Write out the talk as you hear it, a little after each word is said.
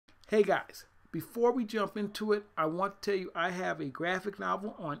Hey guys, before we jump into it, I want to tell you I have a graphic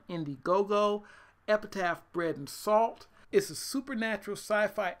novel on Indiegogo, Epitaph, Bread and Salt. It's a supernatural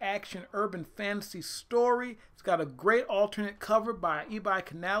sci-fi action urban fantasy story. It's got a great alternate cover by Ebi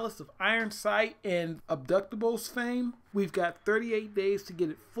Canalis of Ironsight and Abductables fame. We've got 38 days to get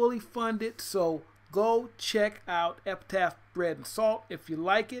it fully funded, so go check out Epitaph, Bread and Salt. If you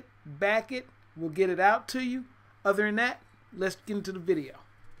like it, back it. We'll get it out to you. Other than that, let's get into the video.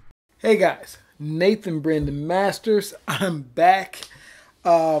 Hey guys, Nathan Brendan Masters. I'm back.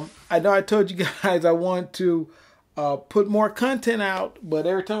 I know I told you guys I want to put more content out, but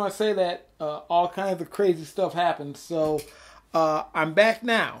every time I say that, all kinds of crazy stuff happens. So I'm back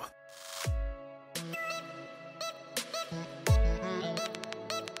now.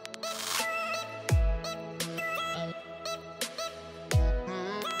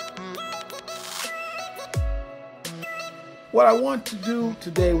 What I want to do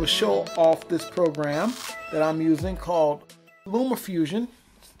today was show off this program that I'm using called LumaFusion.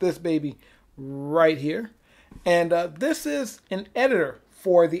 It's this baby right here. And this is an editor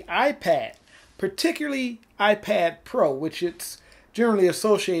for the iPad, particularly iPad Pro, which it's generally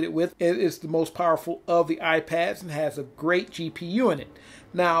associated with. It is the most powerful of the iPads and has a great GPU in it.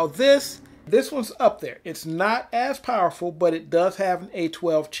 Now this one's up there. It's not as powerful, but it does have an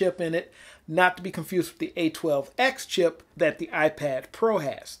A12 chip in it, not to be confused with the A12X chip that the iPad Pro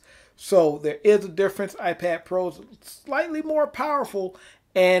has. So there is a difference. iPad Pro is slightly more powerful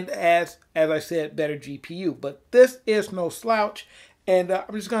and as I said, better GPU. But this is no slouch. And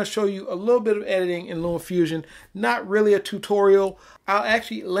I'm just going to show you a little bit of editing in LumaFusion. Not really a tutorial. I'll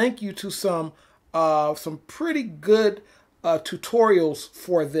actually link you to some pretty good tutorials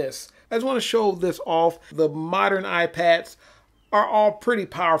for this. I just want to show this off. The modern iPads are all pretty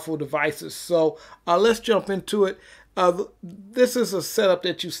powerful devices. So let's jump into it. This is a setup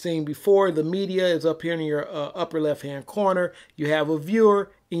that you've seen before. The media is up here in your upper left hand corner. You have a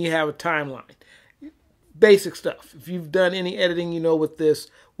viewer and you have a timeline. Basic stuff. If you've done any editing, you know what this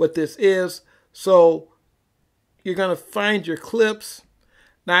is. So you're going to find your clips.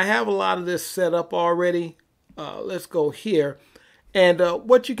 Now I have a lot of this set up already. Let's go here. And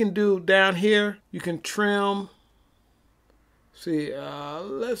what you can do down here, you can trim. See,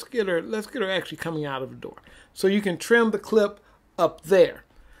 let's get her actually coming out of the door. So you can trim the clip up there.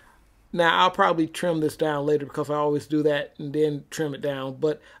 Now I'll probably trim this down later because I always do that and then trim it down.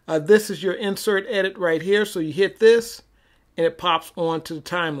 But this is your insert edit right here. So you hit this and it pops onto the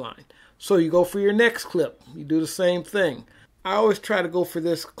timeline. So you go for your next clip. You do the same thing. I always try to go for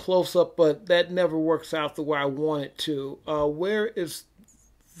this close up, but that never works out the way I want it to. Where is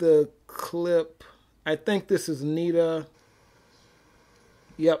the clip? I think this is Nita.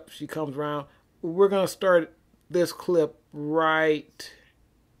 Yep, she comes around. We're going to start this clip right.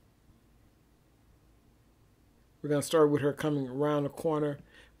 We're going to start with her coming around the corner.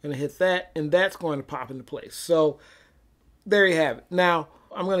 I'm going to hit that, and that's going to pop into place. So there you have it. Now,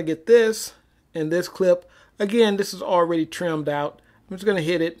 I'm going to get this and this clip. Again, this is already trimmed out. I'm just going to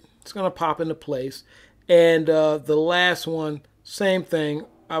hit it. It's going to pop into place. And the last one, same thing.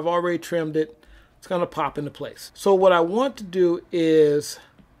 I've already trimmed it. It's going to pop into place. So what I want to do is,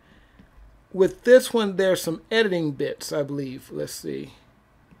 with this one, there's some editing bits, I believe. Let's see.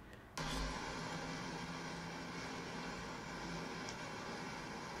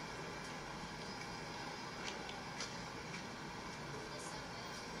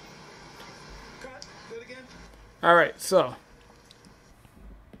 All right, so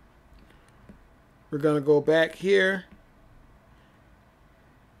we're going to go back here.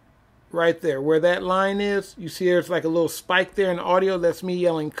 Right there, where that line is, you see there's like a little spike there in the audio. That's me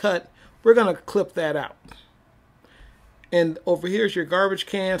yelling cut. We're going to clip that out. And over here is your garbage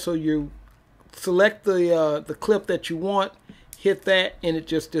can. So you select the clip that you want, hit that, and it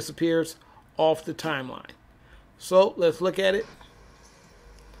just disappears off the timeline. So let's look at it.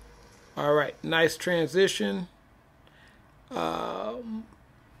 All right, nice transition.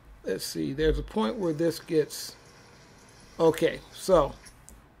 Let's see, there's a point where this gets, okay, so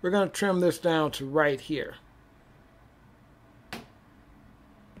we're going to trim this down to right here.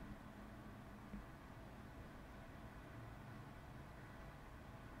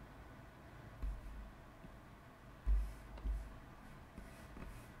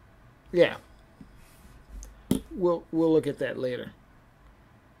 Yeah, we'll look at that later.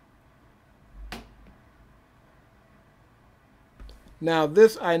 Now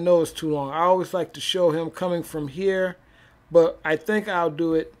this I know is too long. I always like to show him coming from here, but I think I'll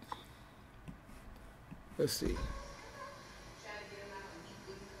do it. Let's see.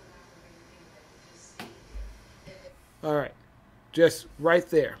 All right, just right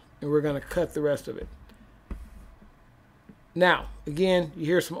there. and we're going to cut the rest of it. Now, again, you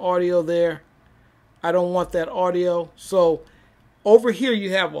hear some audio there. I don't want that audio. So over here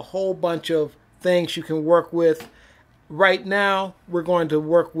you have a whole bunch of things you can work with. Right now, we're going to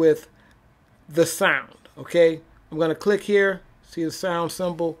work with the sound, okay? I'm going to click here, see the sound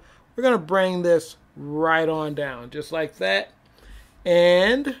symbol. We're going to bring this right on down, just like that.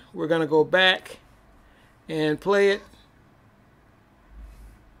 And we're going to go back and play it.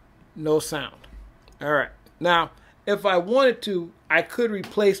 No sound. All right. Now, if I wanted to, I could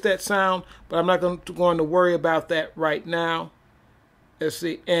replace that sound, but I'm not going to worry about that right now. Let's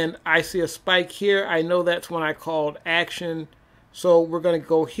see. And I see a spike here. I know that's when I called action. So we're going to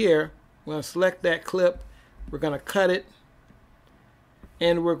go here. We're going to select that clip. We're going to cut it.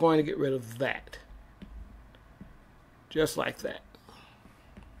 And we're going to get rid of that. Just like that.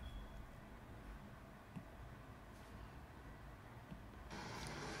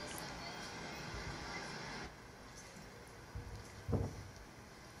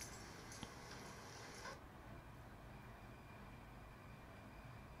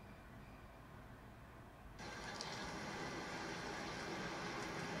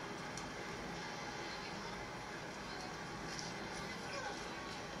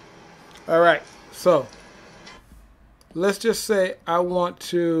 All right, so let's just say I want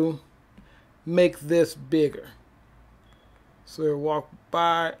to make this bigger. So walk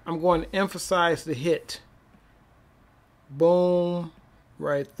by, I'm going to emphasize the hit. Boom,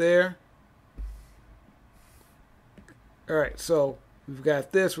 right there. All right, so we've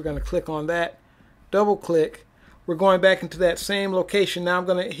got this. We're going to click on that, double click. We're going back into that same location. Now I'm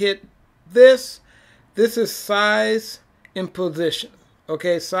going to hit this. This is size and position.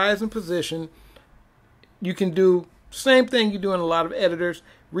 Okay, size and position. You can do same thing you do in a lot of editors.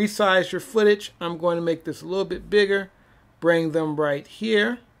 Resize your footage. I'm going to make this a little bit bigger. Bring them right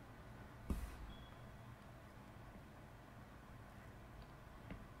here.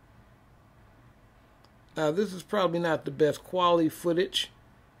 Now this is probably not the best quality footage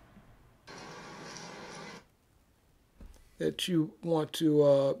that you want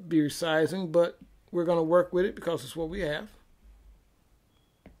to be resizing, but we're going to work with it because it's what we have.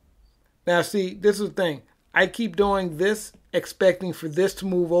 Now see, this is the thing. I keep doing this, expecting for this to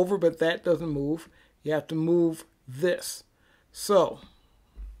move over, but that doesn't move. You have to move this. So,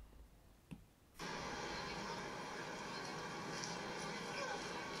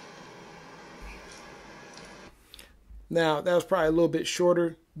 now that was probably a little bit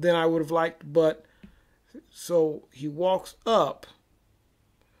shorter than I would have liked, but so he walks up.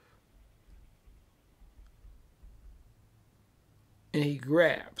 And he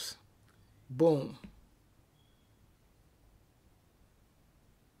grabs. Boom.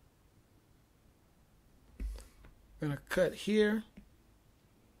 I'm going to cut here.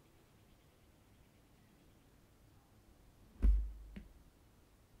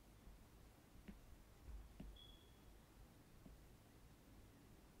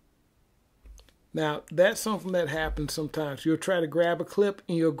 Now, that's something that happens sometimes. You'll try to grab a clip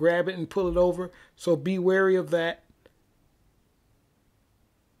and you'll grab it and pull it over. So be wary of that.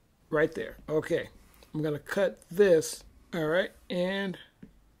 Right there. Okay. I'm going to cut this. All right. And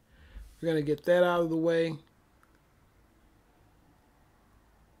we're going to get that out of the way.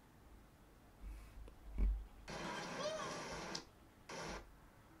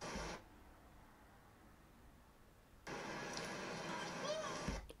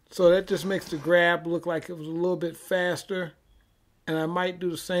 So that just makes the grab look like it was a little bit faster. And I might do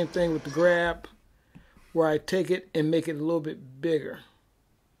the same thing with the grab, where I take it and make it a little bit bigger.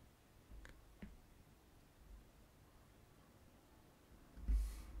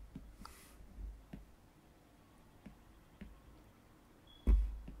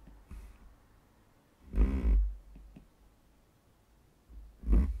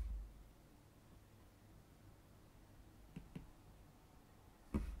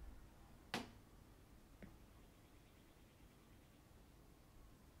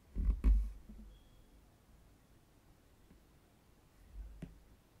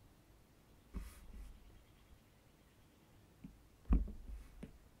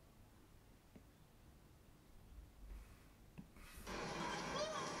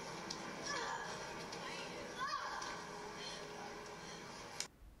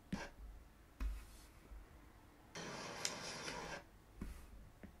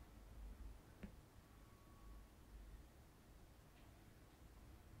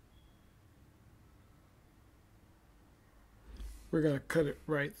 We're going to cut it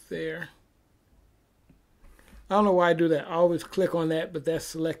right there. I don't know why I do that. I always click on that, but that's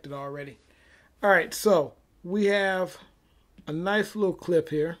selected already. All right, so we have a nice little clip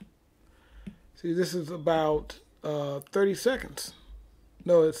here. See, this is about 30 seconds.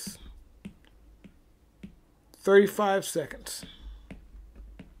 No, it's 35 seconds.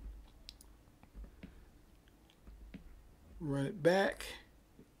 Run it back.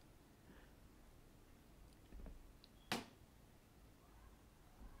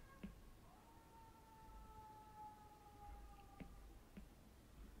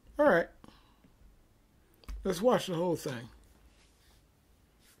 All right. Let's watch the whole thing.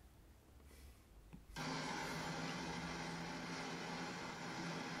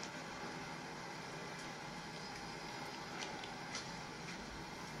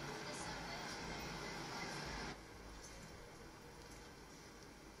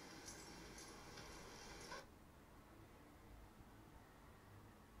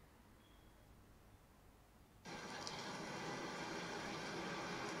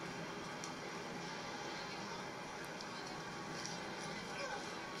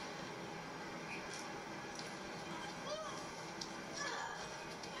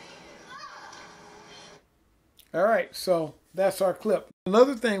 All right, so that's our clip.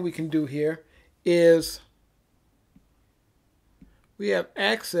 Another thing we can do here is we have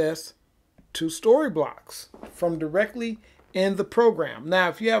access to story blocks from directly in the program. Now,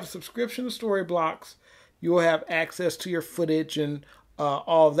 if you have a subscription to story blocks, you will have access to your footage and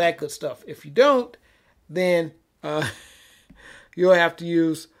all of that good stuff. If you don't, then you'll have to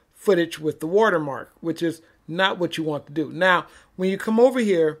use footage with the watermark, which is not what you want to do. Now, when you come over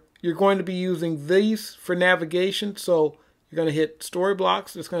here, you're going to be using these for navigation. So you're going to hit story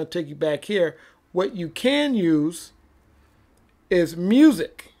blocks. It's going to take you back here. What you can use is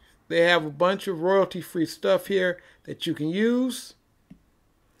music. They have a bunch of royalty-free stuff here that you can use.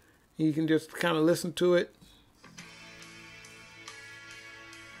 You can just kind of listen to it.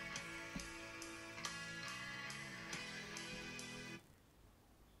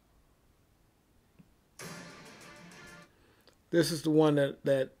 This is the one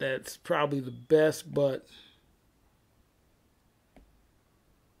that's probably the best, but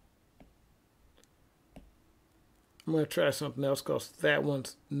I'm going to try something else because that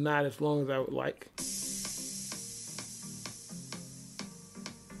one's not as long as I would like.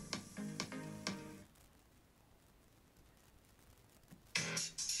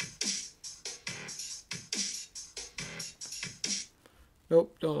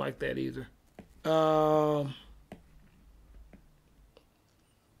 Nope, don't like that either.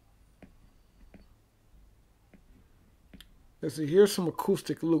 Let's see, here's some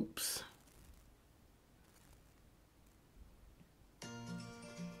acoustic loops.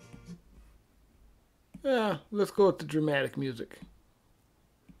 Yeah, let's go with the dramatic music.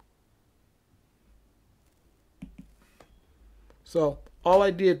 So all I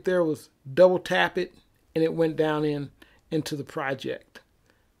did there was double tap it and it went down into the project.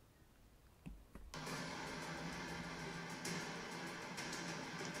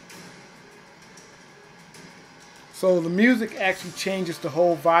 So the music actually changes the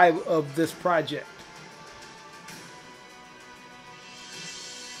whole vibe of this project.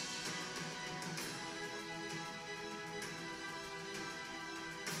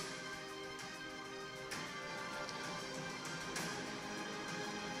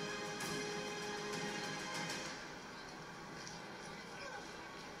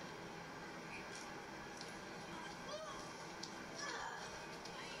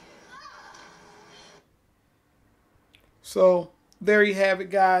 So there you have it,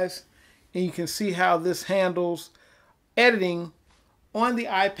 guys. And you can see how this handles editing on the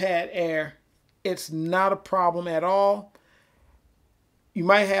iPad Air. It's not a problem at all. You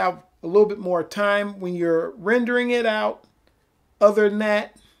might have a little bit more time when you're rendering it out. Other than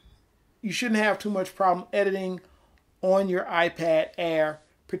that, you shouldn't have too much problem editing on your iPad Air,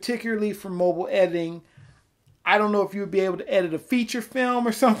 particularly for mobile editing. I don't know if you would be able to edit a feature film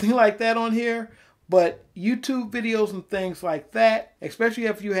or something like that on here, but YouTube videos and things like that, especially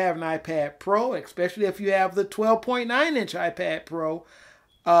if you have an iPad Pro, especially if you have the 12.9-inch iPad Pro,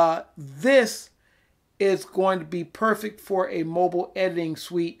 this is going to be perfect for a mobile editing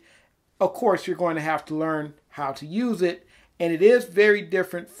suite. Of course, you're going to have to learn how to use it, and it is very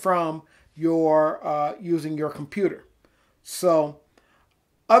different from your using your computer. So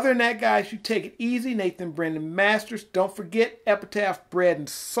other than that, guys, you take it easy. Nathan Brendan Masters. Don't forget Epitaph Bread and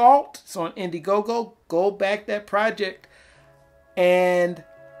Salt. It's on Indiegogo. Go back that project. And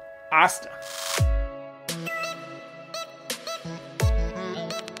hasta.